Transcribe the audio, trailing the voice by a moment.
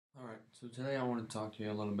So today I want to talk to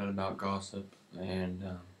you a little bit about gossip, and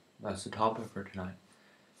that's the topic for tonight.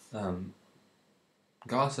 Um,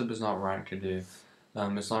 Gossip is not right to do.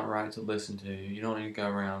 It's not right to listen to. You don't need to go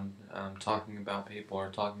around talking about people or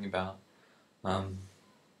talking about um,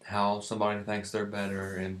 how somebody thinks they're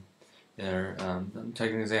better. And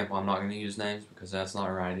take an example. I'm not going to use names because that's not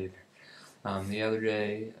right either. The other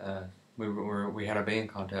day, we had a band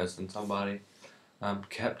contest, and somebody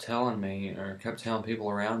kept telling me or kept telling people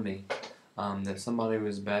around me that somebody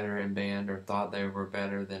was better in band or thought they were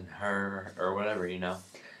better than her or whatever, and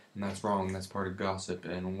that's wrong. That's part of gossip,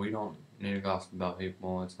 and we don't need to gossip about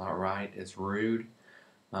people. It's not right. It's rude,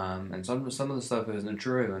 and some of the stuff isn't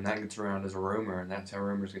true, and that gets around as a rumor, and that's how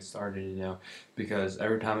rumors get started, because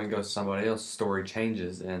every time it goes to somebody else, the story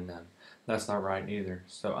changes, and that's not right either.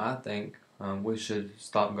 So I think we should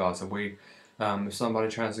stop gossip. If somebody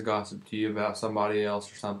tries to gossip to you about somebody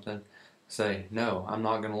else or something, say, no, I'm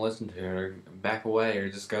not going to listen to it, or back away, or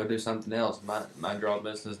just go do something else. Mind your own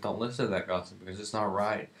business. Don't listen to that gossip because it's not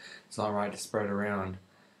right. It's not right to spread around.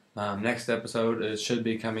 Next episode should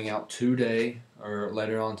be coming out today or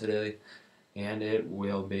later on today, and it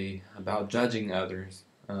will be about judging others.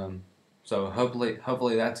 So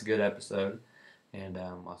hopefully that's a good episode, and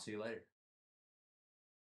I'll see you later.